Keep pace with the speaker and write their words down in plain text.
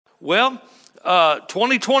Well,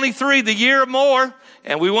 2023, the year of more,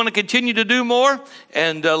 and we want to continue to do more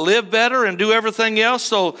and live better and do everything else.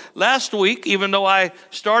 So last week, even though I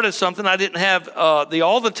started something, I didn't have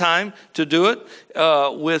all the time to do it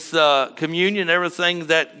with communion and everything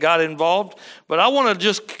that got involved. But I want to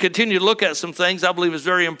just continue to look at some things I believe is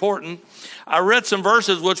very important. I read some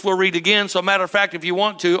verses, which we'll read again. So matter of fact, if you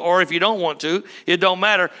want to, or if you don't want to, it don't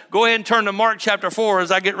matter. Go ahead and turn to Mark chapter 4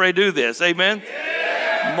 as I get ready to do this. Amen?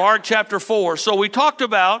 Yeah. Mark chapter 4. So we talked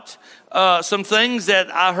about some things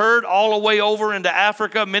that I heard all the way over into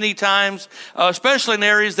Africa many times, especially in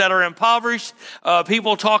areas that are impoverished.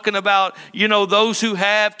 People talking about, those who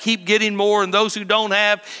have keep getting more and those who don't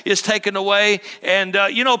have is taken away. And,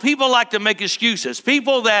 people like to make excuses.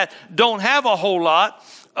 People that don't have a whole lot,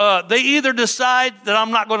 they either decide that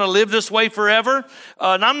I'm not going to live this way forever.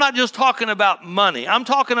 And I'm not just talking about money. I'm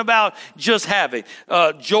talking about just having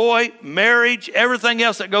joy, marriage, everything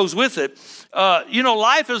else that goes with it.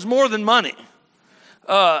 Life is more than money.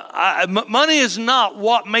 Money is not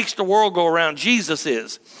what makes the world go around. Jesus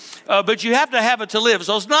is. But you have to have it to live.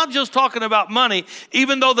 So it's not just talking about money,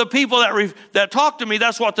 even though the people that talk to me,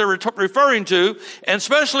 that's what they're referring to. And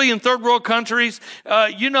especially in third world countries,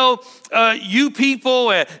 you people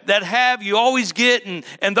that have, you always get.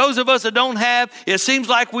 And those of us that don't have, it seems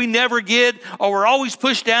like we never get, or we're always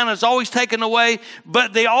pushed down, it's always taken away.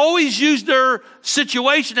 But they always use their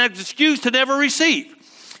situation as an excuse to never receive.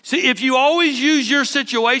 See, if you always use your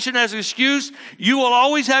situation as an excuse, you will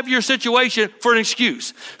always have your situation for an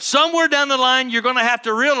excuse. Somewhere down the line, you're going to have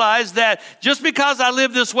to realize that just because I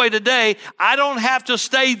live this way today, I don't have to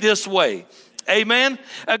stay this way. Amen.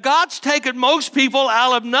 God's taken most people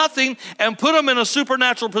out of nothing and put them in a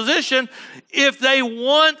supernatural position if they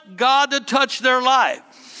want God to touch their life.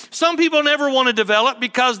 Some people never want to develop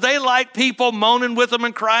because they like people moaning with them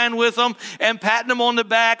and crying with them and patting them on the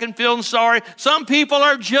back and feeling sorry. Some people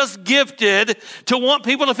are just gifted to want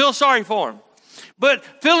people to feel sorry for them. But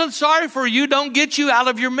feeling sorry for you don't get you out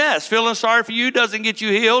of your mess. Feeling sorry for you doesn't get you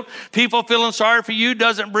healed. People feeling sorry for you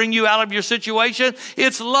doesn't bring you out of your situation.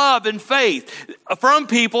 It's love and faith from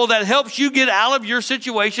people that helps you get out of your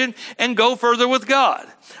situation and go further with God.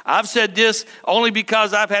 I've said this only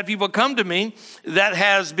because I've had people come to me that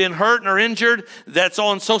has been hurt or injured, that's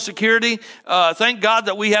on Social Security. Thank God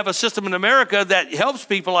that we have a system in America that helps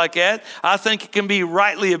people like that. I think it can be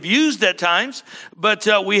rightly abused at times, but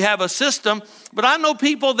we have a system. But I know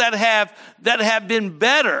people that have been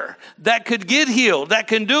better, that could get healed, that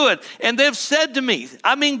can do it. And they've said to me,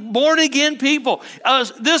 born again people,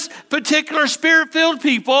 this particular spirit-filled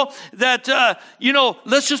people that,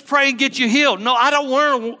 let's just pray and get you healed. No, I don't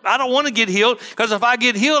want to get healed, because if I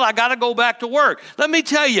get healed, I got to go back to work. Let me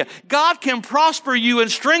tell you, God can prosper you and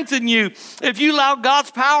strengthen you if you allow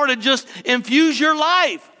God's power to just infuse your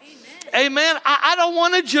life. Amen. I don't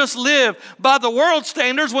want to just live by the world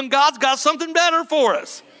standards when God's got something better for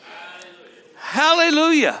us.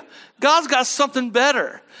 Hallelujah. God's got something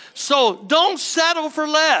better. So don't settle for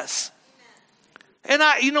less. And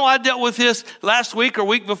I dealt with this last week or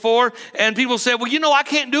week before, and people said, well, I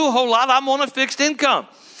can't do a whole lot. I'm on a fixed income.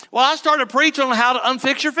 Well, I started preaching on how to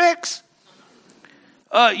unfix your fix.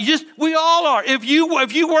 We all are. If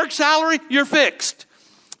you work salary, you're fixed.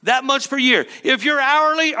 That much per year. If you're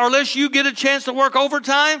hourly, or unless you get a chance to work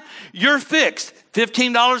overtime, you're fixed.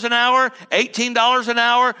 $15 an hour, $18 an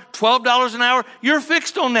hour, $12 an hour, you're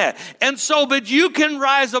fixed on that. And so, but you can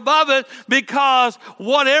rise above it, because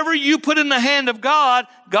whatever you put in the hand of God,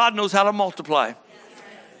 God knows how to multiply.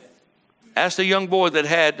 Ask the young boy that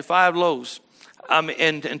had 5 loaves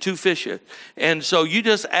and 2 fishes. And so you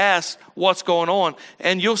just ask what's going on,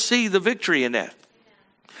 and you'll see the victory in that.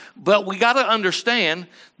 But we got to understand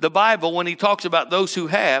the Bible when he talks about those who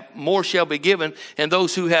have, more shall be given, and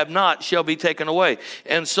those who have not shall be taken away.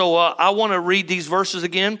 And so I want to read these verses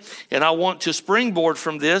again, and I want to springboard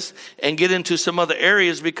from this and get into some other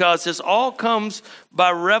areas, because this all comes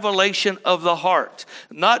by revelation of the heart,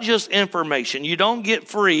 not just information. You don't get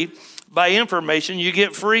free by information, you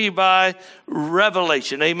get free by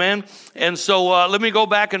revelation. Amen. And so let me go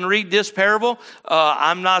back and read this parable.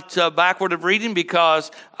 I'm not backward of reading,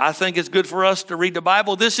 because I think it's good for us to read the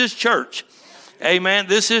Bible. This is church. Amen.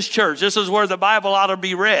 This is church. This is where the Bible ought to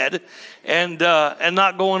be read, and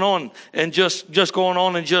not going on and just going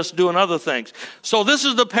on and just doing other things. So this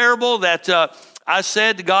is the parable that I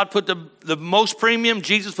said God put the most premium,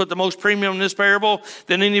 Jesus put the most premium in this parable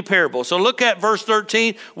than any parable. So look at verse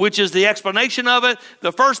 13, which is the explanation of it.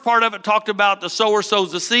 The first part of it talked about the sower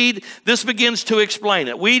sows the seed. This begins to explain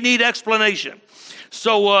it. We need explanation.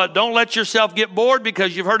 So don't let yourself get bored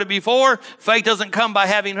because you've heard it before. Faith doesn't come by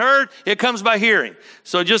having heard. It comes by hearing.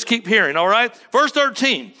 So just keep hearing, all right? Verse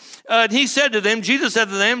 13. He said to them, Jesus said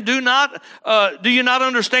to them, do you not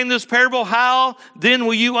understand this parable? How then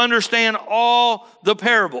will you understand all the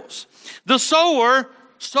parables? The sower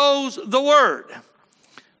sows the word.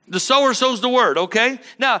 The sower sows the word, okay?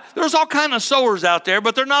 Now, there's all kind of sowers out there,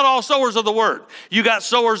 but they're not all sowers of the word. You got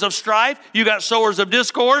sowers of strife. You got sowers of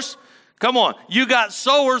discourse. Come on. You got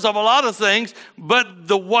sowers of a lot of things, but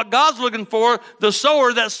what God's looking for, the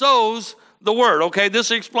sower that sows the word, okay?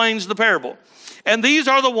 This explains the parable. And these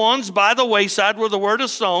are the ones by the wayside where the word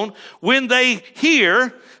is sown. When they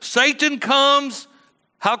hear, Satan comes,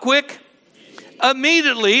 how quick?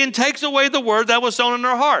 Immediately, and takes away the word that was sown in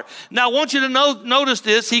their heart. Now, I want you to notice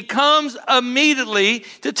this. He comes immediately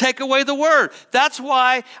to take away the word. That's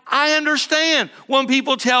why I understand when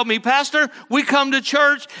people tell me, Pastor, we come to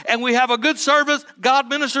church and we have a good service. God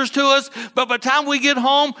ministers to us. But by the time we get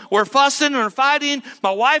home, we're fussing and fighting.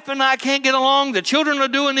 My wife and I can't get along. The children are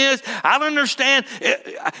doing this. I don't understand.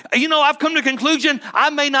 You know, I've come to the conclusion I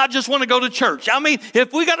may not just want to go to church. I mean,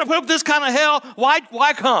 if we got to put up this kind of hell,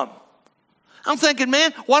 why come? I'm thinking,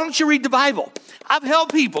 man, why don't you read the Bible? I've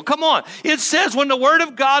helped people. Come on. It says when the word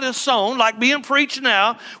of God is sown, like being preached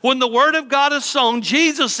now, when the word of God is sown,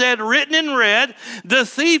 Jesus said, written in red, the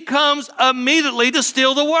thief comes immediately to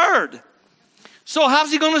steal the word. So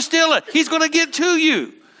how's he going to steal it? He's going to get to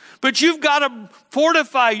you. But you've got to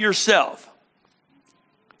fortify yourself.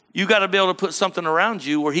 You've got to be able to put something around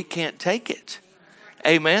you where he can't take it.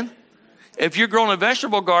 Amen. If you're growing a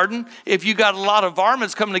vegetable garden, if you got a lot of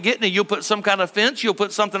varmints coming to get in it, you'll put some kind of fence, you'll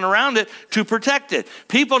put something around it to protect it.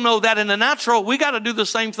 People know that in the natural. We got to do the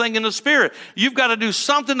same thing in the spirit. You've got to do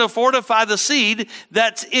something to fortify the seed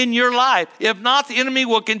that's in your life. If not, the enemy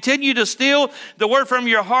will continue to steal the word from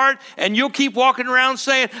your heart, and you'll keep walking around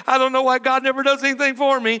saying, I don't know why God never does anything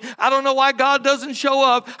for me. I don't know why God doesn't show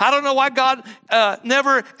up. I don't know why God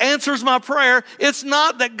never answers my prayer. It's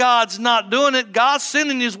not that God's not doing it. God's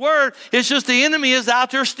sending his word. It's just the enemy is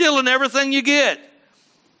out there stealing everything you get.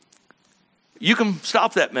 You can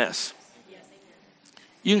stop that mess.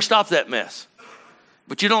 You can stop that mess.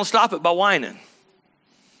 But you don't stop it by whining.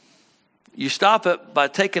 You stop it by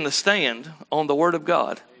taking a stand on the word of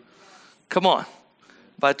God. Come on.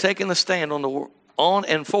 By taking a stand on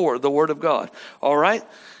and for the word of God. All right?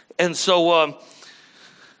 And so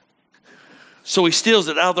he steals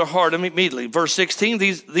it out of their heart immediately. Verse 16,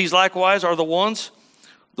 these likewise are the ones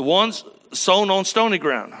sown on stony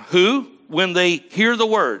ground, who, when they hear the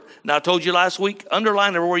word, now I told you last week,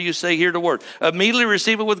 underline everywhere you say hear the word, immediately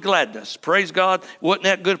receive it with gladness. Praise God. Wasn't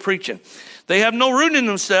that good preaching? They have no root in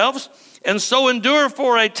themselves, and so endure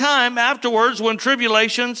for a time afterwards when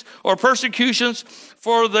tribulations or persecutions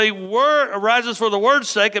for the word arises for the word's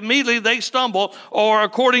sake, immediately they stumble, or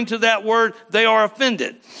according to that word, they are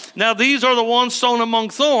offended. Now these are the ones sown among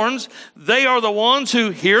thorns. They are the ones who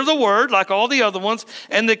hear the word, like all the other ones,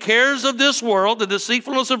 and the cares of this world, the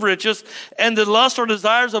deceitfulness of riches, and the lust or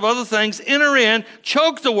desires of other things enter in,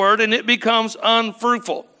 choke the word, and it becomes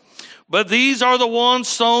unfruitful. But these are the ones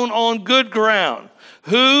sown on good ground,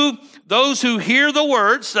 those who hear the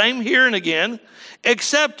word, same hearing again,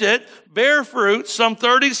 accept it, bear fruit, some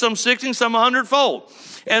 30, some 60, some 100-fold.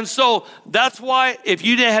 And so that's why, if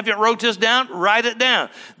you haven't wrote this down, write it down.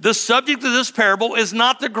 The subject of this parable is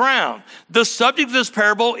not the ground. The subject of this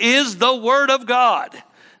parable is the word of God.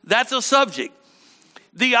 That's a subject.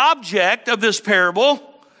 The object of this parable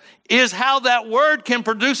is how that word can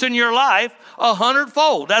produce in your life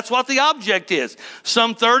 100-fold. That's what the object is.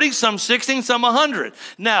 Some 30, some 60, some 100.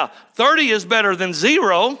 Now, 30 is better than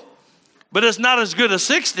 0. But it's not as good as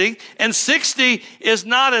 60, and 60 is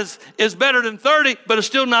better than 30, but it's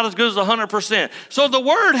still not as good as 100%. So the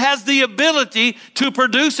word has the ability to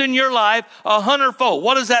produce in your life 100-fold.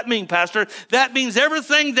 What does that mean, Pastor? That means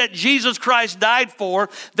everything that Jesus Christ died for,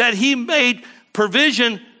 that he made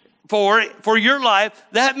provision for your life,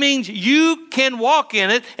 that means you can walk in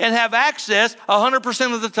it and have access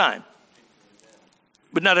 100% of the time.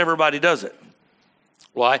 But not everybody does it.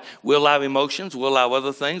 Why? We'll allow emotions, we'll allow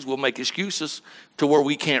other things, we'll make excuses to where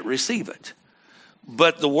we can't receive it.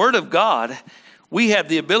 But the word of God, we have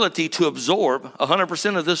the ability to absorb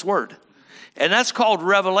 100% of this word. And that's called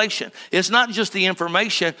revelation. It's not just the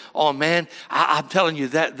information, oh man, I'm telling you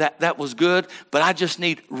that was good, but I just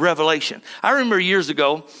need revelation. I remember years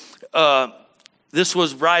ago, this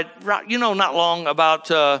was not long,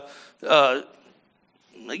 about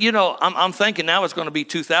I'm thinking now it's going to be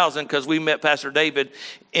 2000 because we met Pastor David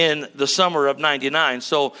in the summer of 99.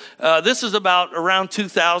 So this is about around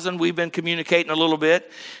 2000. We've been communicating a little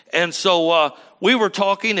bit. And so we were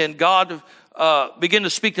talking, and God began to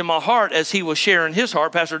speak to my heart as he was sharing his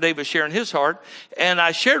heart. Pastor David was sharing his heart. And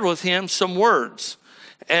I shared with him some words.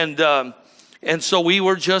 And so we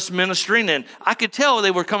were just ministering, and I could tell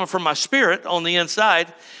they were coming from my spirit on the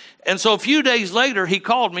inside. And so a few days later, he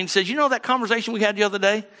called me and said, that conversation we had the other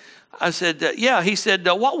day? I said, yeah. He said,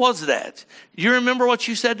 what was that? You remember what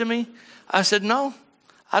you said to me? I said, no,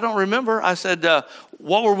 I don't remember. I said,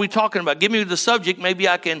 what were we talking about? Give me the subject. Maybe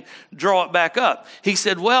I can draw it back up. He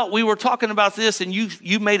said, well, we were talking about this, and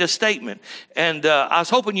you made a statement, and I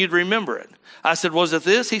was hoping you'd remember it. I said, was it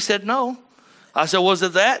this? He said, no. I said, was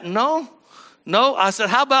it that? No. I said,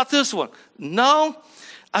 how about this one? No.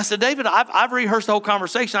 I said, David, I've rehearsed the whole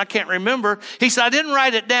conversation. I can't remember. He said, I didn't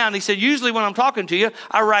write it down. He said, usually when I'm talking to you,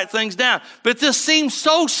 I write things down. But this seems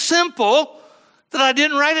so simple that I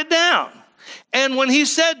didn't write it down. And when he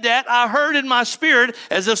said that, I heard in my spirit,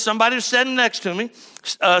 as if somebody was sitting next to me,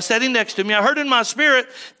 I heard in my spirit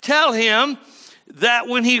tell him that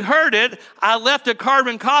when he heard it, I left a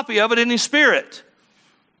carbon copy of it in his spirit.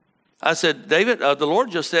 I said, David, the Lord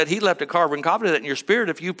just said he left a carbon copy of that in your spirit.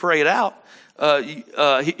 If you pray it out,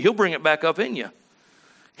 he'll bring it back up in you.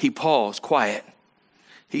 He paused, quiet.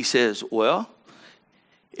 He says, well,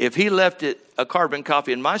 if he left it a carbon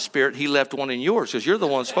copy in my spirit, he left one in yours because you're the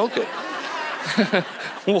one who spoke it.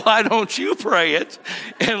 Why don't you pray it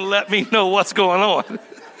and let me know what's going on?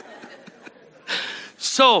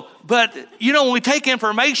 So, but when we take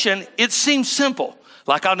information, it seems simple.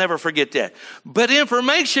 Like, I'll never forget that. But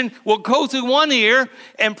information will go through one ear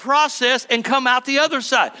and process and come out the other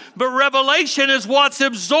side. But revelation is what's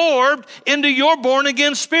absorbed into your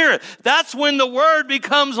born-again spirit. That's when the word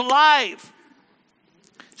becomes life.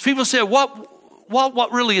 People say,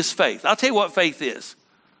 what really is faith? I'll tell you what faith is.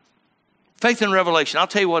 Faith and revelation, I'll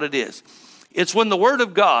tell you what it is. It's when the word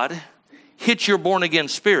of God hits your born-again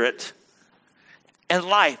spirit and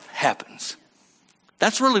life happens.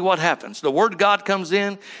 That's really what happens. The word of God comes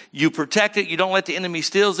in, you protect it, you don't let the enemy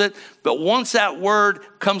steal it. But once that word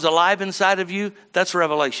comes alive inside of you, that's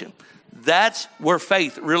revelation. That's where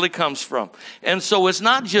faith really comes from. And so it's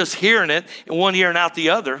not just hearing it in one ear and out the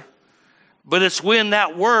other, but it's when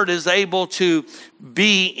that word is able to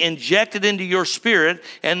be injected into your spirit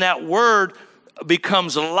and that word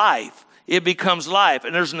becomes life. It becomes life,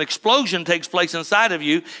 and there's an explosion takes place inside of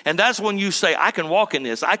you, and that's when you say, I can walk in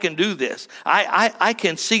this, I can do this, I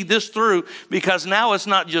can see this through, because now it's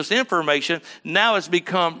not just information, now it's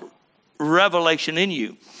become revelation in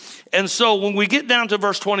you. And so when we get down to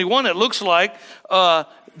verse 21, it looks like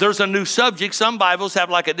there's a new subject. Some Bibles have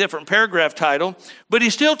like a different paragraph title, but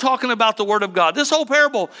he's still talking about the Word of God. This whole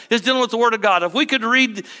parable is dealing with the Word of God. If we could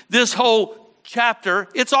read this whole chapter,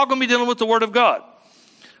 it's all going to be dealing with the Word of God.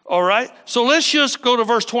 All right, so let's just go to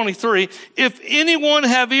verse 23. If anyone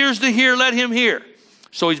have ears to hear, let him hear.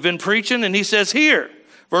 So he's been preaching, and he says, hear.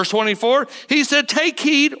 Verse 24, he said, take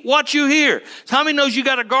heed what you hear. How many knows you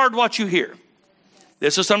got to guard what you hear?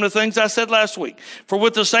 This is some of the things I said last week. For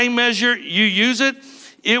with the same measure you use it,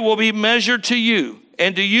 it will be measured to you.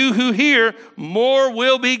 And to you who hear, more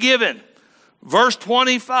will be given. Verse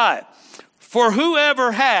 25, for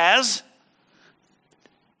whoever has,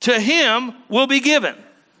 to him will be given.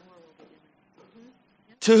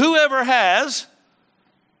 To whoever has,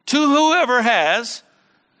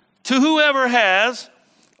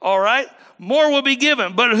 all right, more will be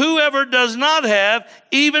given. But whoever does not have,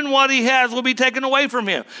 even what he has will be taken away from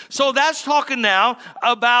him. So that's talking now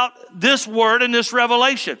about this word and this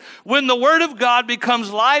revelation. When the word of God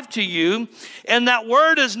becomes life to you, and that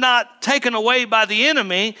word is not taken away by the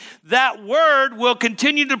enemy, that word will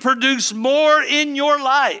continue to produce more in your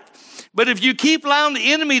life. But if you keep allowing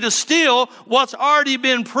the enemy to steal what's already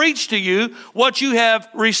been preached to you, what you have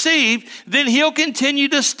received, then he'll continue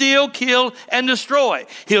to steal, kill, and destroy.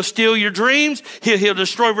 He'll steal your dreams. He'll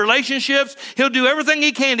destroy relationships. He'll do everything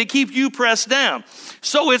he can to keep you pressed down.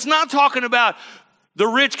 So it's not talking about the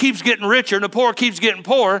rich keeps getting richer and the poor keeps getting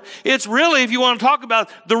poorer. It's really, if you want to talk about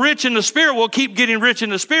the rich in the spirit will keep getting rich in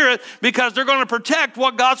the spirit because they're going to protect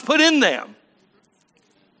what God's put in them.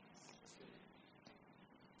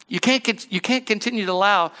 You can't continue to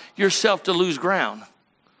allow yourself to lose ground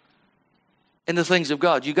in the things of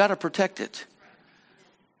God. You got to protect it.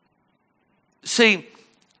 See,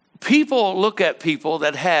 people look at people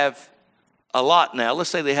that have a lot now. Let's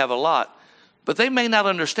say they have a lot, but they may not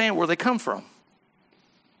understand where they come from.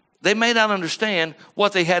 They may not understand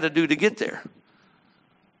what they had to do to get there.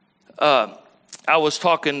 I was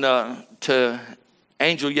talking to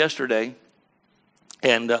Angel yesterday,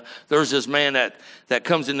 and there's this man that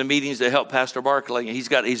comes into meetings to help Pastor Barkley. And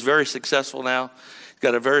he's very successful now. He's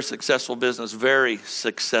got a very successful business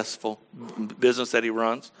that he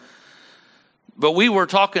runs. But we were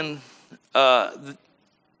talking the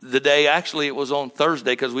day, actually it was on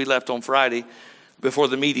Thursday because we left on Friday before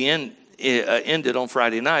the meeting ended on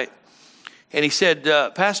Friday night. And he said,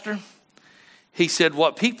 Pastor, he said,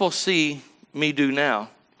 what people see me do now,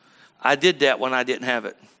 I did that when I didn't have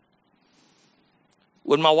it.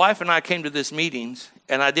 When my wife and I came to this meetings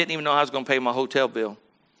and I didn't even know how I was going to pay my hotel bill,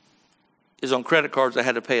 is on credit cards, I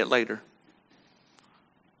had to pay it later.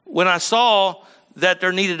 When I saw that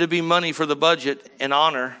there needed to be money for the budget and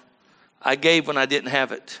honor, I gave when I didn't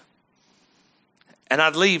have it. And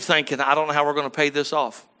I'd leave thinking, I don't know how we're going to pay this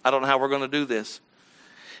off. I don't know how we're going to do this.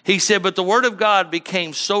 He said, but the word of God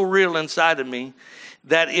became so real inside of me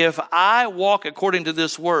that if I walk according to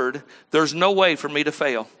this word, there's no way for me to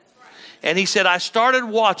fail. And he said, I started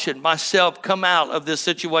watching myself come out of this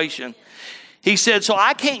situation. He said, so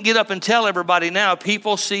I can't get up and tell everybody now.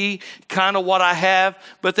 People see kind of what I have,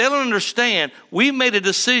 but they don't understand. We made a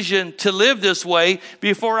decision to live this way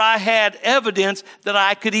before I had evidence that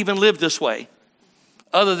I could even live this way,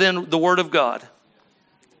 other than the word of God.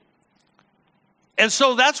 And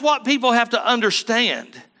so that's what people have to understand.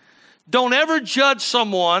 Don't ever judge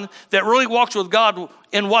someone that really walks with God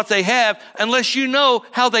in what they have unless you know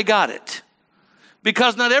how they got it.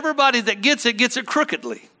 Because not everybody that gets it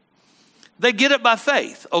crookedly. They get it by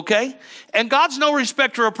faith, okay? And God's no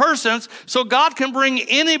respecter of persons, so God can bring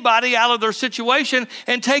anybody out of their situation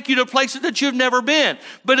and take you to places that you've never been.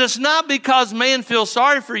 But it's not because man feels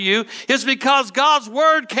sorry for you. It's because God's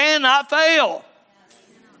word cannot fail.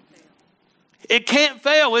 It can't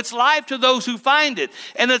fail. It's life to those who find it,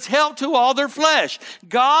 and it's health to all their flesh.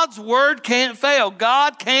 God's word can't fail.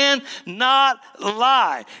 God cannot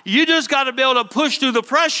lie. You just got to be able to push through the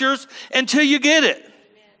pressures until you get it.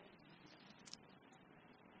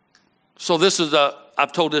 So this is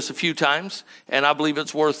I've told this a few times, and I believe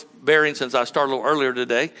it's worth bearing since I started a little earlier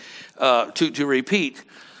today to repeat.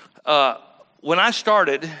 When I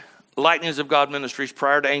started Lightnings of God Ministries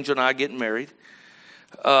prior to Angel and I getting married,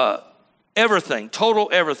 everything, total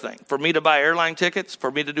everything, for me to buy airline tickets,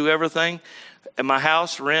 for me to do everything, in my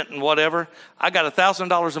house, rent and whatever, I got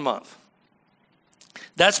 $1,000 a month.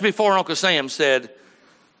 That's before Uncle Sam said,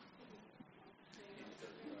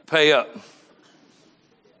 pay up.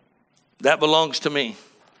 That belongs to me.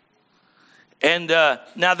 And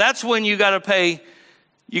now that's when you got to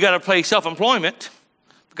pay self-employment,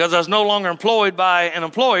 because I was no longer employed by an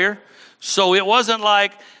employer. So it wasn't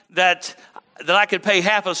like that I could pay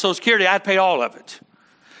half of Social Security. I paid all of it.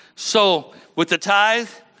 So with the tithe,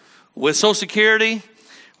 with Social Security,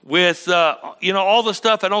 with, all the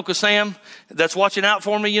stuff at Uncle Sam that's watching out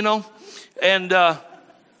for me, and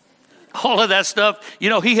all of that stuff,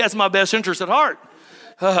 he has my best interest at heart.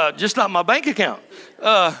 Just not my bank account.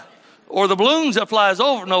 Or the balloons that flies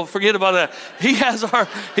over. No, forget about that. He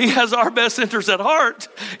has our best interest at heart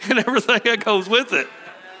and everything that goes with it.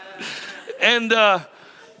 And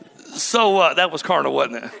so that was carnal,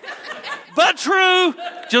 wasn't it? But true,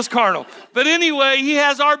 just carnal. But anyway, he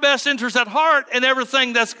has our best interest at heart, and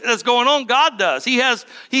everything that's going on, God does. He has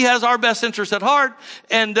our best interest at heart,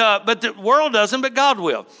 and but the world doesn't, but God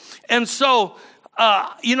will. And so,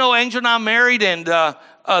 Angel and I married, and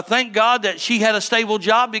thank God that she had a stable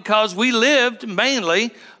job, because we lived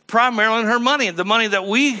primarily on her money. The money that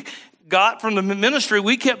we got from the ministry,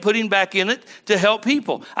 we kept putting back in it to help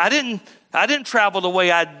people. I didn't travel the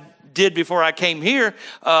way I did before I came here.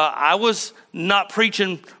 I was not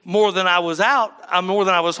preaching more than I was out, more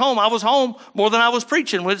than I was home. I was home more than I was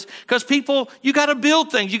preaching, because people, you got to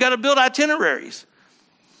build things. You got to build itineraries.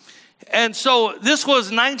 And so this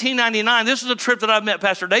was 1999. This was a trip that I met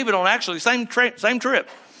Pastor David on, actually, same trip.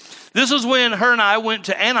 This is when her and I went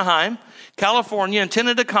to Anaheim, California,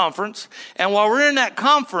 attended a conference. And while we're in that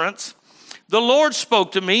conference, the Lord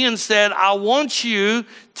spoke to me and said, I want you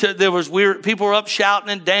to, people were up shouting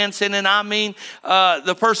and dancing. And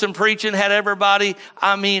the person preaching had everybody,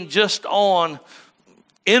 just on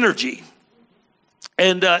energy.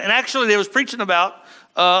 And actually they was preaching about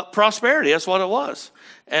prosperity. That's what it was.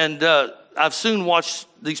 And I've soon watched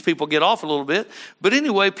these people get off a little bit. But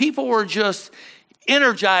anyway, people were just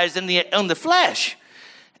energized on the flesh.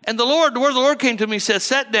 And the word of the Lord came to me and said,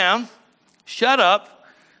 sit down, shut up,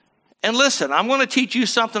 and listen. I'm going to teach you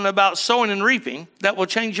something about sowing and reaping that will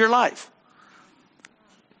change your life.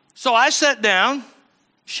 So I sat down,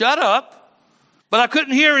 shut up, but I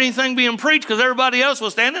couldn't hear anything being preached because everybody else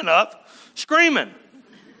was standing up, screaming.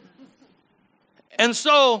 And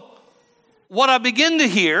so what I began to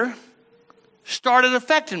hear started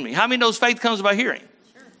affecting me. How many knows faith comes by hearing?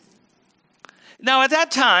 Sure. Now, at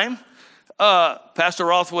that time, Pastor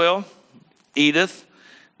Rothwell, Edith,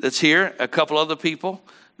 that's here, a couple other people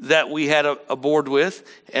that we had a board with.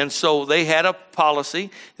 And so they had a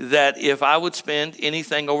policy that if I would spend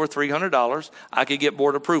anything over $300, I could get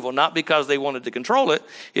board approval. Not because they wanted to control it.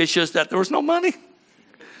 It's just that there was no money.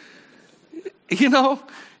 You know,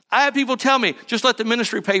 I had people tell me, just let the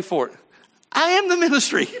ministry pay for it. I am the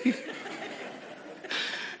ministry.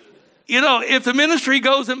 You know, if the ministry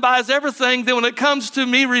goes and buys everything, then when it comes to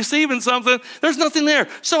me receiving something, there's nothing there.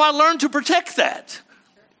 So I learned to protect that.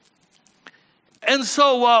 And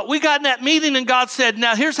so we got in that meeting and God said,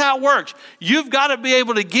 now here's how it works. You've got to be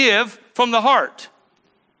able to give from the heart.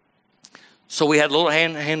 So we had little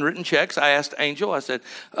handwritten checks. I asked Angel, I said,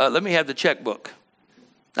 let me have the checkbook.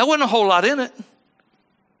 There wasn't a whole lot in it.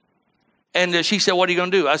 And she said, what are you going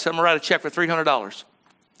to do? I said, I'm going to write a check for $300.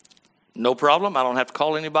 No problem. I don't have to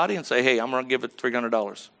call anybody and say, hey, I'm going to give it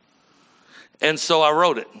 $300. And so I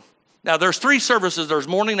wrote it. Now, there's 3 services. There's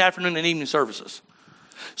morning, afternoon, and evening services.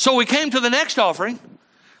 So we came to the next offering.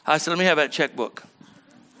 I said, let me have that checkbook.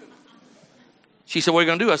 She said, what are you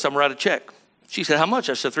going to do? I said, I'm going to write a check. She said, how much?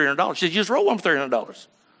 I said, $300. She said, you just wrote one for $300.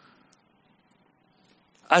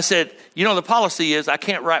 I said, you know, the policy is I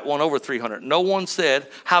can't write one over 300. No one said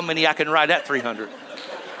how many I can write at 300.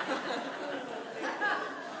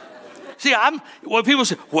 See, when people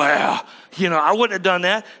say, well, you know, I wouldn't have done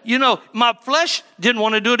that. You know, my flesh didn't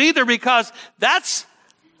want to do it either because that's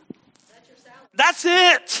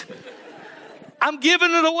it. I'm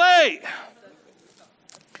giving it away.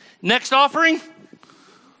 Next offering.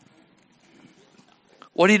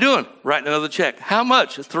 What are you doing? Writing another check. How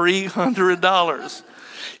much? $300.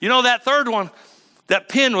 You know, that third one, that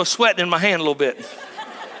pen was sweating in my hand a little bit.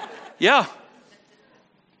 Yeah.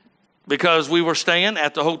 Because we were staying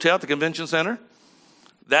at the hotel at the convention center.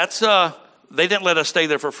 That's, they didn't let us stay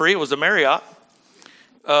there for free. It was a Marriott.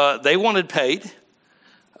 They wanted paid.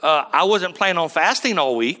 I wasn't planning on fasting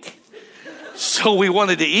all week. So we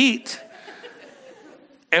wanted to eat.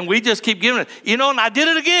 And we just keep giving it. You know, and I did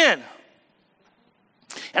it again.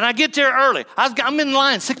 And I get there early. I'm in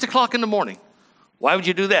line 6 o'clock in the morning. Why would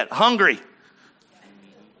you do that? Hungry.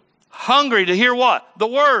 Hungry to hear what? The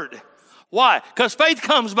word. Why? Because faith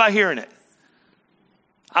comes by hearing it.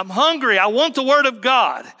 I'm hungry. I want the word of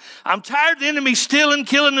God. I'm tired of the enemy stealing,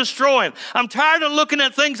 killing, destroying. I'm tired of looking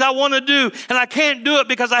at things I want to do and I can't do it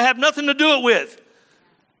because I have nothing to do it with.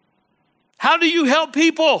 How do you help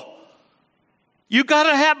people? You got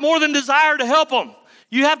to have more than desire to help them.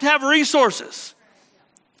 You have to have resources.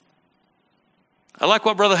 I like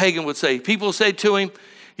what Brother Hagin would say. People say to him,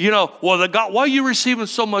 you know, well, why are you receiving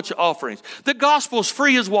so much offerings? The gospel's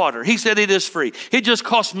free as water. He said it is free. It just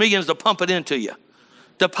costs millions to pump it into you,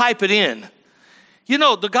 to pipe it in. You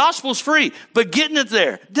know, the gospel's free, but getting it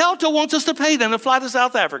there. Delta wants us to pay them to fly to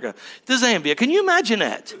South Africa, to Zambia. Can you imagine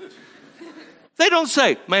that? They don't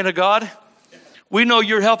say, man of God, we know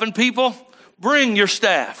you're helping people. Bring your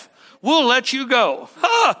staff. We'll let you go.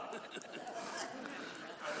 Ha!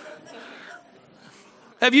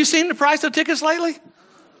 Have you seen the price of tickets lately?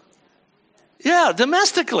 Yeah,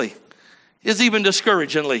 domestically is even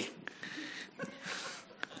discouragingly.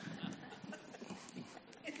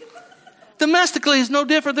 Domestically is no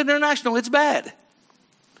different than international. It's bad.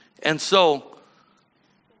 And so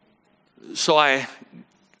I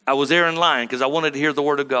was there in line because I wanted to hear the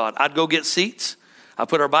word of God. I'd go get seats. I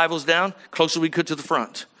put our Bibles down close as we could to the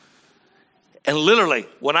front. And literally,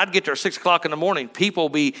 when I'd get there 6 o'clock in the morning, people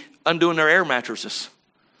would be undoing their air mattresses.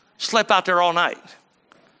 Slept out there all night.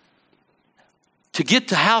 To get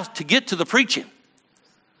to the preaching.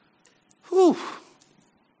 Whew.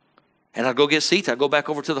 And I'd go get seats. I'd go back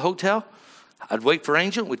over to the hotel. I'd wait for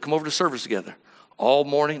Angel. We'd come over to service together. All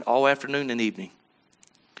morning, all afternoon, and evening.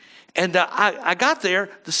 And I got there,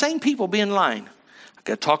 the same people be in line. I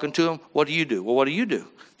got talking to them. What do you do? Well, what do you do?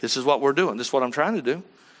 This is what we're doing. This is what I'm trying to do.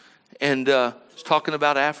 And was talking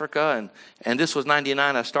about Africa. And this was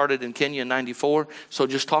 99. I started in Kenya in 94. So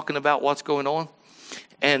just talking about what's going on.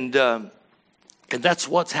 And that's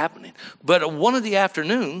what's happening. But one of the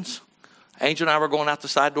afternoons, Angel and I were going out the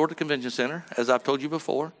side door to the convention center, as I've told you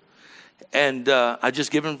before. And I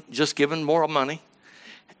just given more money.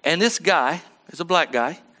 And this guy, is a black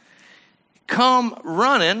guy, come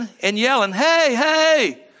running and yelling, hey,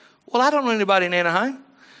 hey. Well, I don't know anybody in Anaheim.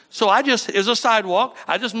 So it's a sidewalk.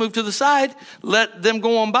 I just moved to the side, let them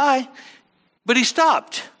go on by. But he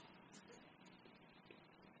stopped.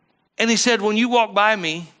 And he said, when you walk by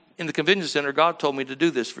me in the convention center, God told me to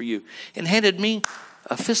do this for you. And handed me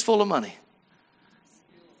a fistful of money.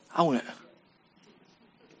 I went,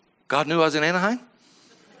 God knew I was in Anaheim?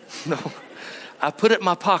 No. I put it in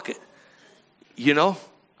my pocket. You know,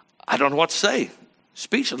 I don't know what to say.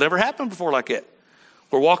 Speech has never happened before like that.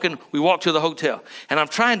 We walk to the hotel, and I'm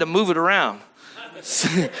trying to move it around.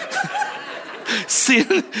 Seeing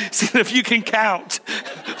if you can count.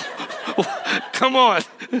 Come on.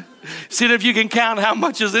 Seeing if you can count how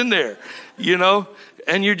much is in there, you know,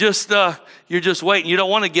 and you're just waiting. You don't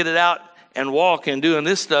want to get it out and walk and doing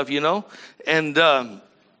this stuff, you know, and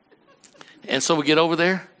so we get over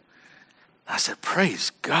there. I said, praise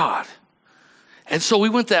God. And so we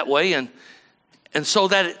went that way, and so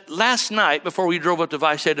that last night before we drove up to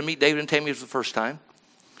Vice, I had to meet David and Tammy for the first time.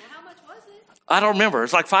 Now, how much was it? I don't remember.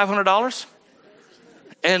 It's like $500.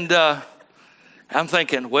 And I'm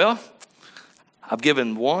thinking, well, I've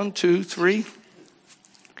given 1, 2, 3.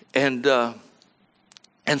 And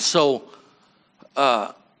so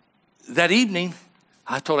that evening,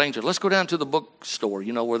 I told Angel, let's go down to the bookstore,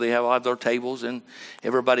 you know, where they have all their tables and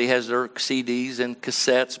everybody has their CDs and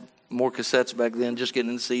cassettes, more cassettes back then, just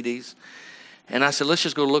getting into CDs. And I said, let's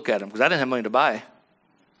just go look at them because I didn't have money to buy.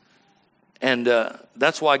 And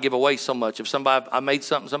that's why I give away so much. If I made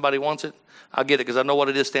something, somebody wants it, I'll get it because I know what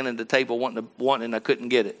it is standing at the table wanting and I couldn't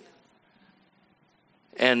get it.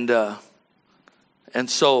 And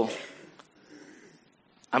so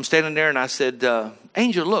I'm standing there and I said,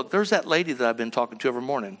 Angel, look, there's that lady that I've been talking to every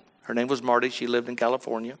morning. Her name was Marty. She lived in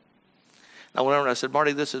California. I went over and I said,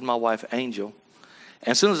 Marty, this is my wife, Angel.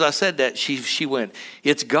 And as soon as I said that, she went,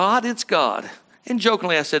 it's God, it's God. And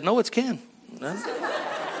jokingly I said, no, it's Ken.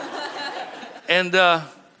 And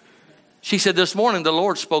she said, this morning the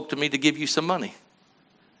Lord spoke to me to give you some money.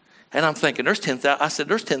 And I'm thinking, there's 10,000. I said,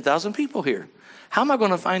 there's 10,000 people here. How am I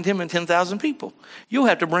going to find him in 10,000 people? You'll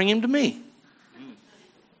have to bring him to me.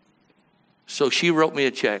 So she wrote me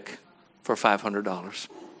a check for $500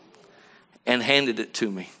 and handed it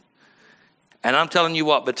to me. And I'm telling you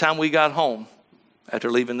what, by the time we got home,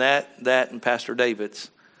 after leaving that and Pastor David's,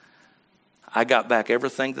 I got back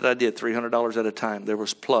everything that I did, $300 at a time. There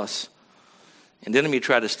was plus. And the enemy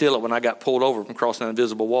tried to steal it when I got pulled over from crossing an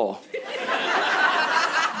invisible wall.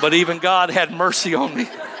 But even God had mercy on me.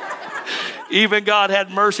 Even God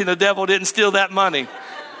had mercy, and the devil didn't steal that money.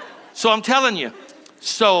 So I'm telling you,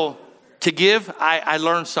 so to give, I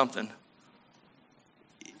learned something.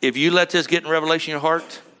 If you let this get in revelation in your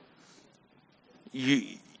heart,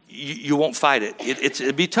 you won't fight it.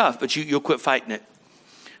 It'd be tough, but you'll quit fighting it.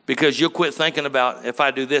 Because you'll quit thinking about, if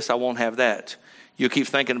I do this, I won't have that. You'll keep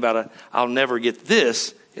thinking about it. I'll never get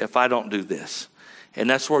this if I don't do this. And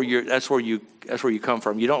that's where you come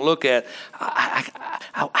from. You don't look at,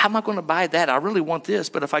 how am I going to buy that? I really want this,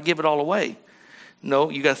 but if I give it all away. No,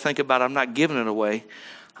 you got to think about, I'm not giving it away.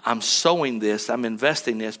 I'm sowing this. I'm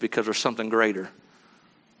investing this because there's something greater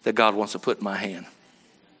that God wants to put in my hand.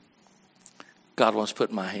 God wants to put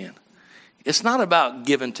in my hand. It's not about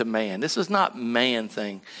giving to man. This is not man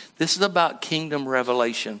thing. This is about kingdom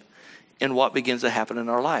revelation and what begins to happen in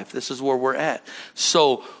our life. This is where we're at.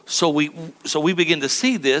 So we begin to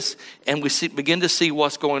see this, and we begin to see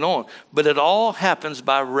what's going on. But it all happens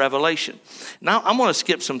by revelation. Now, I'm going to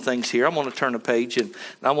skip some things here. I'm going to turn a page, and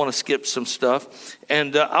I want to skip some stuff.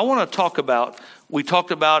 And I want to talk about, we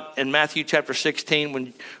talked about in Matthew chapter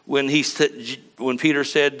 16 when Peter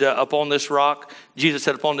said, upon this rock, Jesus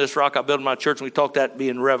said, upon this rock I build my church, and we talked that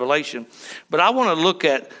being revelation. But I want to look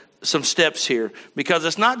at some steps here, because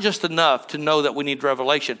it's not just enough to know that we need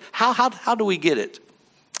revelation. How do we get it?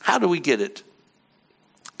 How do we get it?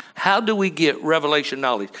 How do we get revelation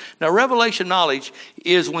knowledge? Now, revelation knowledge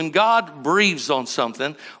is when God breathes on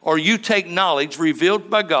something, or you take knowledge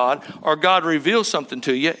revealed by God, or God reveals something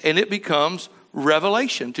to you, and it becomes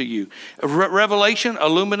revelation to you. Revelation,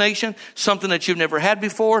 illumination, something that you've never had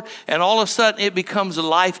before, and all of a sudden it becomes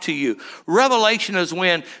life to you. Revelation is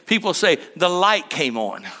when people say, the light came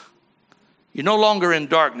on. You're no longer in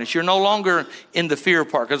darkness. You're no longer in the fear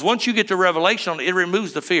part. Because once you get to revelation, it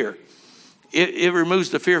removes the fear. It removes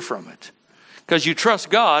the fear from it. Because you trust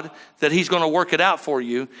God that he's going to work it out for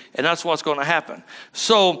you, and that's what's going to happen.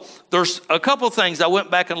 So there's a couple of things. I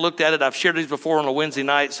went back and looked at it. I've shared these before on a Wednesday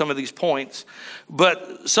night, some of these points.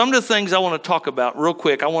 But some of the things I want to talk about real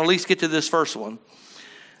quick, I want to at least get to this first one,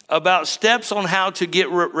 about steps on how to get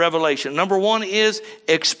revelation. Number one is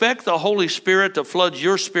expect the Holy Spirit to flood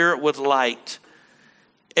your spirit with light.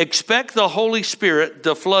 Expect the Holy Spirit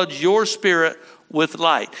to flood your spirit with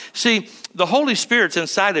light. See, the Holy Spirit's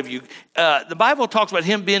inside of you. The Bible talks about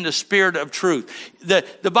him being the Spirit of truth.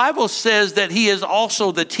 The Bible says that he is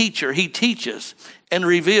also the teacher. He teaches and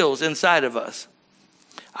reveals inside of us.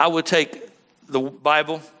 I would take the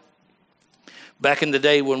Bible, Back in the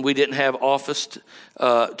day when we didn't have office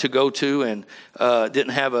to go to and didn't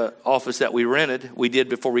have an office that we rented, we did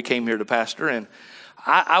before we came here to pastor. And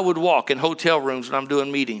I would walk in hotel rooms when I'm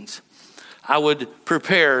doing meetings. I would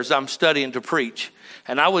prepare as I'm studying to preach.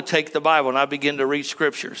 And I would take the Bible and I'd begin to read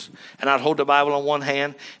scriptures. And I'd hold the Bible in one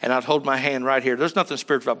hand and I'd hold my hand right here. There's nothing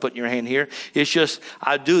spiritual about putting your hand here. It's just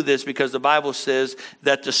I do this because the Bible says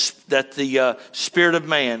that the spirit of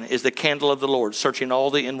man is the candle of the Lord, searching all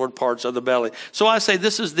the inward parts of the belly. So I say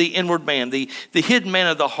this is the inward man, the hidden man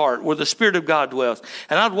of the heart where the Spirit of God dwells.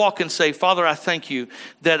 And I'd walk and say, Father, I thank you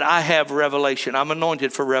that I have revelation. I'm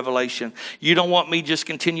anointed for revelation. You don't want me just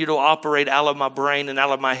continue to operate out of my brain and out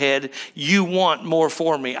of my head. You want more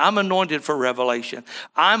for me. I'm anointed for revelation.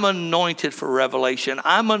 I'm anointed for revelation.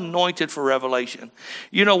 I'm anointed for revelation.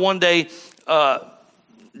 You know, one day,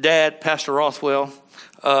 Dad, Pastor Rothwell,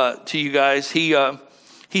 to you guys, he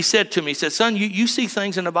said to me, he said, son, you see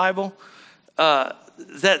things in the Bible that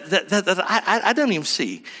I don't even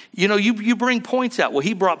see. You know, you bring points out. Well,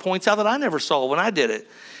 he brought points out that I never saw when I did it.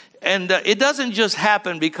 And it doesn't just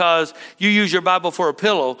happen because you use your Bible for a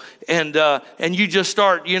pillow and you just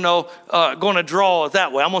start, going to draw it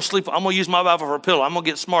that way. I'm going to sleep. I'm going to use my Bible for a pillow. I'm going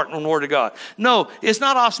to get smart in the Word of God. No, it's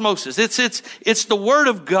not osmosis. It's the Word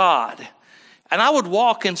of God. And I would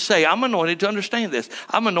walk and say, I'm anointed to understand this.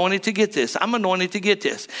 I'm anointed to get this. I'm anointed to get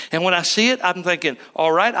this. And when I see it, I'm thinking, all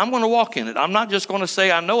right, I'm going to walk in it. I'm not just going to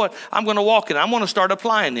say I know it. I'm going to walk in it. I'm going to start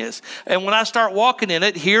applying this. And when I start walking in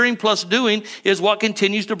it, hearing plus doing is what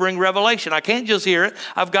continues to bring revelation. I can't just hear it.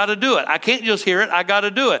 I've got to do it. I can't just hear it. I got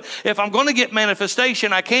to do it. If I'm going to get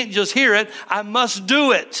manifestation, I can't just hear it. I must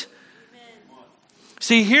do it. Amen.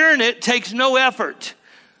 See, hearing it takes no effort.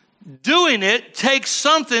 Doing it takes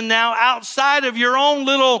something now outside of your own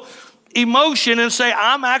little emotion and say,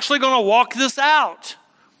 I'm actually going to walk this out.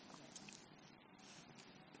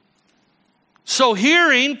 So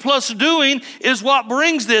hearing plus doing is what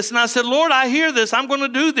brings this. And I said, Lord, I hear this. I'm going to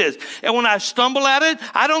do this. And when I stumble at it,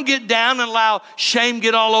 I don't get down and allow shame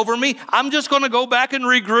get all over me. I'm just going to go back and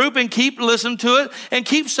regroup and keep listening to it and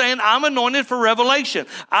keep saying, I'm anointed for revelation.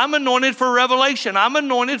 I'm anointed for revelation. I'm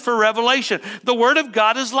anointed for revelation. The Word of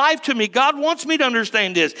God is life to me. God wants me to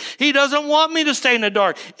understand this. He doesn't want me to stay in the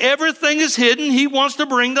dark. Everything is hidden. He wants to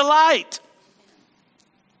bring the light.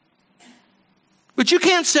 But you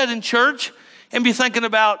can't sit in church and be thinking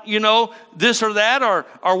about, this or that, or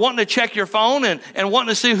wanting to check your phone and wanting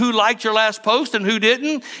to see who liked your last post and who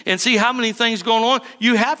didn't, and see how many things going on.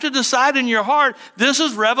 You have to decide in your heart, this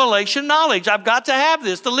is revelation knowledge. I've got to have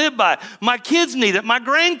this to live by. My kids need it. My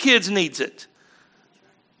grandkids needs it.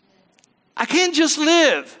 I can't just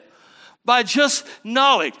live by just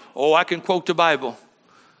knowledge. Oh, I can quote the Bible.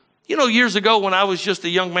 Years ago when I was just a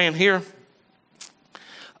young man here,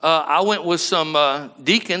 I went with some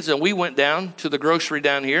deacons, and we went down to the grocery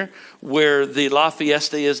down here where the La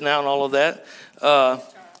Fiesta is now and all of that.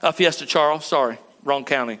 Fiesta Charles, sorry, wrong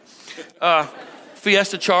county.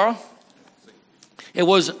 Fiesta Charles. It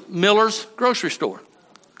was Miller's grocery store.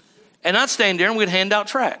 And I'd stand there and we'd hand out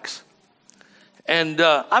tracts. And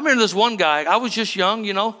I remember this one guy, I was just young,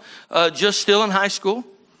 just still in high school.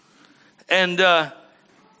 And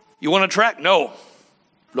you want a tract? No,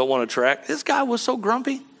 don't want a tract. This guy was so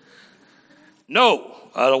grumpy. No,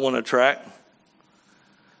 I don't want a tract.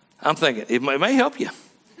 I'm thinking, it may help you.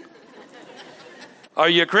 Are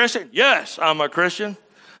you a Christian? Yes, I'm a Christian.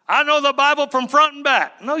 I know the Bible from front and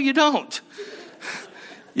back. No, you don't.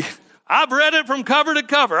 I've read it from cover to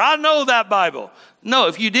cover. I know that Bible. No,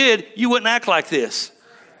 if you did, you wouldn't act like this.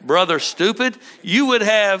 Brother stupid, you would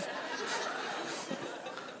have...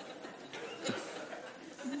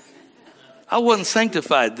 I wasn't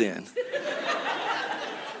sanctified then.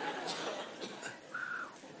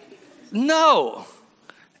 No.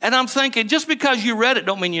 And I'm thinking, just because you read it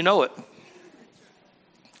don't mean you know it.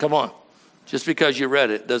 Come on. Just because you read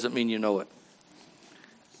it doesn't mean you know it.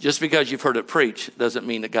 Just because you've heard it preached doesn't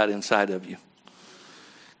mean it got inside of you.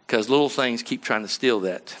 Because little things keep trying to steal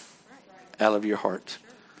that out of your heart.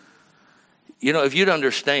 If you'd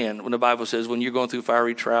understand when the Bible says when you're going through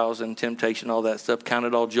fiery trials and temptation, all that stuff, count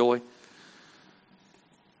it all joy.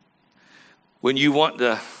 When you want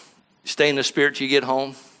to stay in the spirit, you get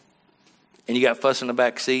home and you got fuss in the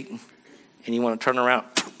back seat and you want to turn around.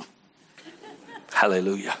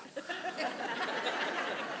 Hallelujah.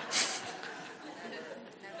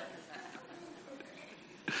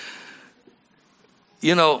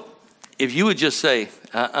 If you would just say,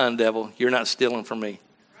 devil, you're not stealing from me.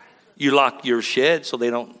 You lock your shed so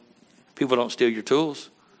people don't steal your tools.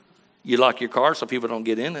 You lock your car so people don't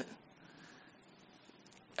get in it.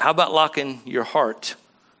 How about locking your heart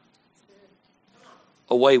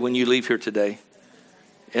away when you leave here today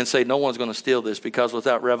and say, no one's going to steal this, because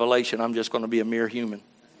without revelation, I'm just going to be a mere human.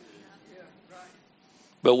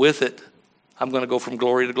 But with it, I'm going to go from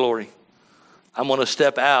glory to glory. I'm going to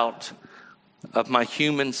step out of my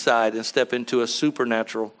human side and step into a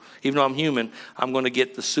supernatural. Even though I'm human, I'm going to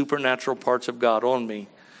get the supernatural parts of God on me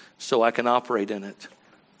so I can operate in it.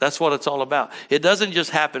 That's what it's all about. It doesn't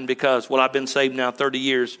just happen because, well, I've been saved now 30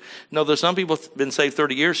 years. No, there's some people have been saved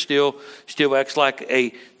 30 years still acts like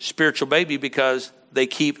a spiritual baby because they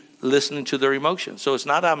keep listening to their emotions. So it's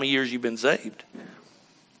not how many years you've been saved.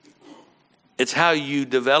 It's how you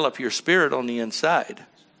develop your spirit on the inside.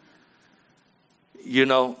 You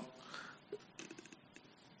know,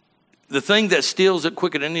 the thing that steals it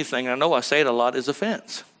quicker than anything, I know I say it a lot, is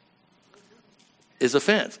offense. Is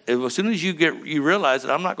offense. As soon as you realize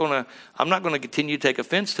that I'm not going to continue to take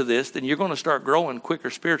offense to this, then you're going to start growing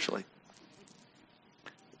quicker spiritually.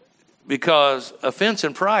 Because offense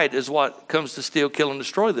and pride is what comes to steal, kill, and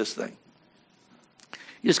destroy this thing.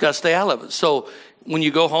 You just got to stay out of it. So when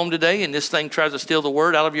you go home today and this thing tries to steal the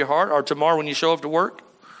word out of your heart, or tomorrow when you show up to work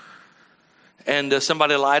and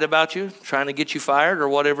somebody lied about you, trying to get you fired or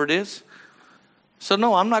whatever it is. So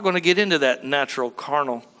no, I'm not going to get into that natural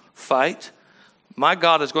carnal fight. My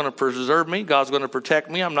God is going to preserve me. God's going to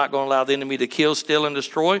protect me. I'm not going to allow the enemy to kill, steal, and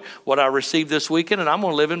destroy what I received this weekend, and I'm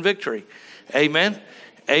going to live in victory. Amen.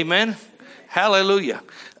 Amen. Hallelujah.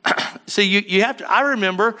 See, you have to, I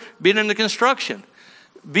remember being in the construction.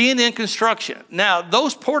 Being in construction. Now,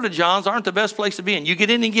 those porta-johns aren't the best place to be in. You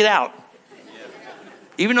get in and get out.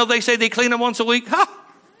 Even though they say they clean them once a week. Ha!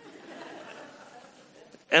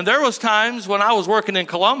 And there was times when I was working in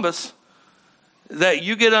Columbus that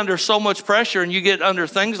you get under so much pressure and you get under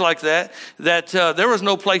things like that, there was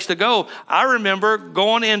no place to go. I remember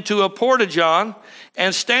going into a porta-john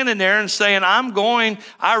and standing there and saying,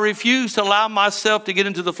 I refuse to allow myself to get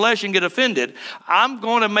into the flesh and get offended. I'm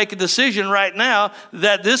going to make a decision right now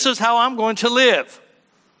that this is how I'm going to live.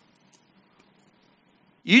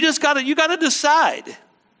 You got to decide.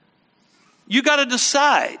 You got to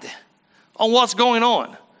decide on what's going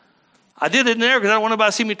on. I did it in there because I don't want anybody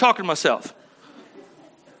to see me talking to myself.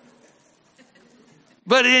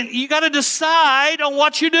 But you got to decide on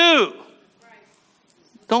what you do.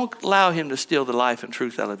 Don't allow him to steal the life and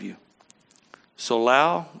truth out of you. So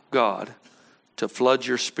allow God to flood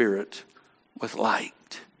your spirit with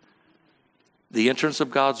light. The entrance of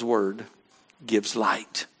God's word gives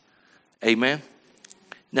light. Amen.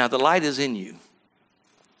 Now the light is in you.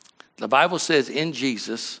 The Bible says in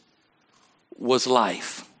Jesus was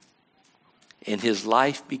life, and his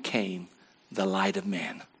life became the light of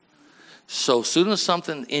man. So soon as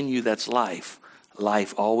something in you that's life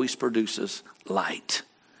always produces light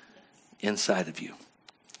inside of you.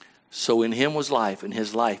 So in him was life, and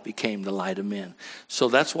his life became the light of men. So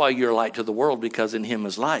that's why you're a light to the world, because in him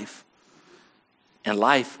is life. And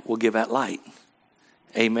life will give out light.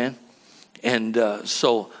 Amen. And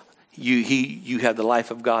so you have the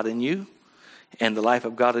life of God in you. And the life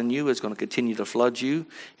of God in you is going to continue to flood you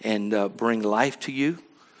and bring life to you.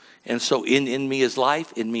 And so in me is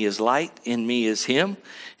life, in me is light, in me is him.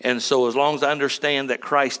 And so as long as I understand that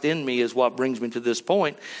Christ in me is what brings me to this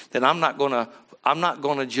point, then I'm not going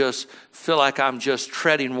to just feel like I'm just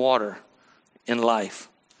treading water in life.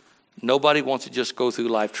 Nobody wants to just go through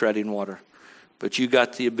life treading water. But you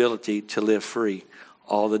got the ability to live free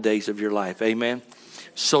all the days of your life. Amen.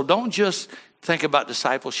 So don't just think about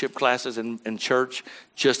discipleship classes in church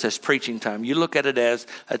just as preaching time. You look at it as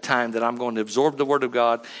a time that I'm going to absorb the word of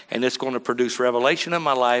God, and it's going to produce revelation in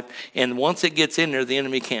my life. And once it gets in there, the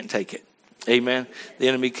enemy can't take it. Amen. The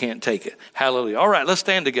enemy can't take it. Hallelujah. All right, let's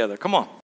stand together. Come on.